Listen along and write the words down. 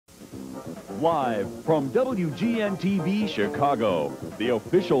Live from WGN-TV Chicago, the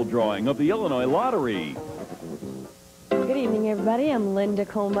official drawing of the Illinois Lottery. Good evening, everybody. I'm Linda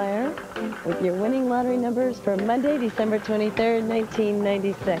Kohlmeyer with your winning lottery numbers for Monday, December 23rd,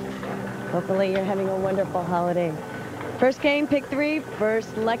 1996. Hopefully you're having a wonderful holiday. First game, pick 3.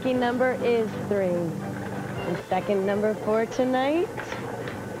 First lucky number is 3. And second number for tonight,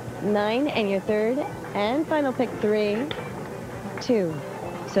 9. And your third and final pick 3, 2.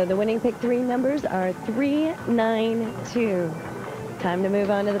 So the winning pick 3 numbers are 3, 9, 2. Time to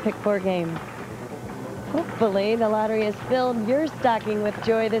move on to the pick 4 game. Hopefully the lottery has filled your stocking with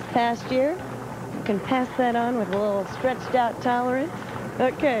joy this past year. You can pass that on with a little stretched out tolerance.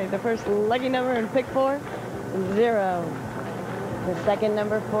 Okay, the first lucky number in pick 4, 0. The second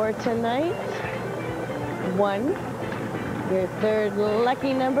number for tonight, 1. Your third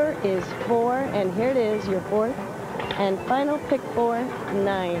lucky number is 4, and here it is, your fourth and final pick 4,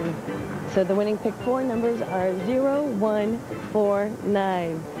 9. So the winning pick 4 numbers are 0, 1, 4,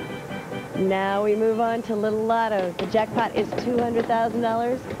 9. Now we move on to Little Lotto. The jackpot is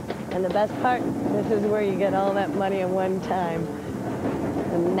 $200,000, and the best part, this is where you get all that money at one time.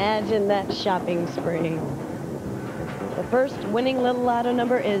 Imagine that shopping spree. The first winning Little Lotto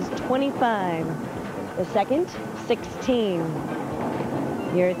number is 25. The second, 16.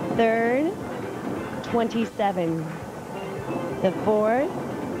 Your third, 27. The fourth,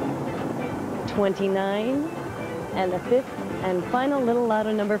 29. And the fifth and final Little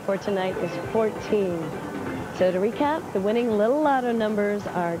Lotto number for tonight is 14. So to recap, the winning Little Lotto numbers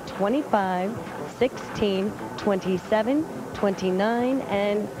are 25, 16, 27, 29,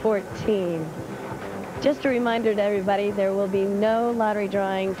 and 14. Just a reminder to everybody, there will be no lottery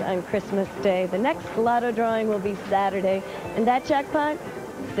drawings on Christmas Day. The next lotto drawing will be Saturday, and that jackpot,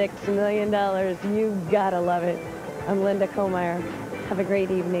 $6 million. You gotta love it. I'm Linda Kohlmeyer. Have a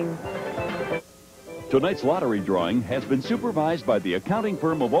great evening. Tonight's lottery drawing has been supervised by the accounting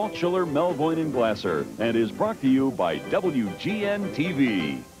firm of Altshuler, Melvoin, and Glasser and is brought to you by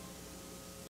WGN-TV.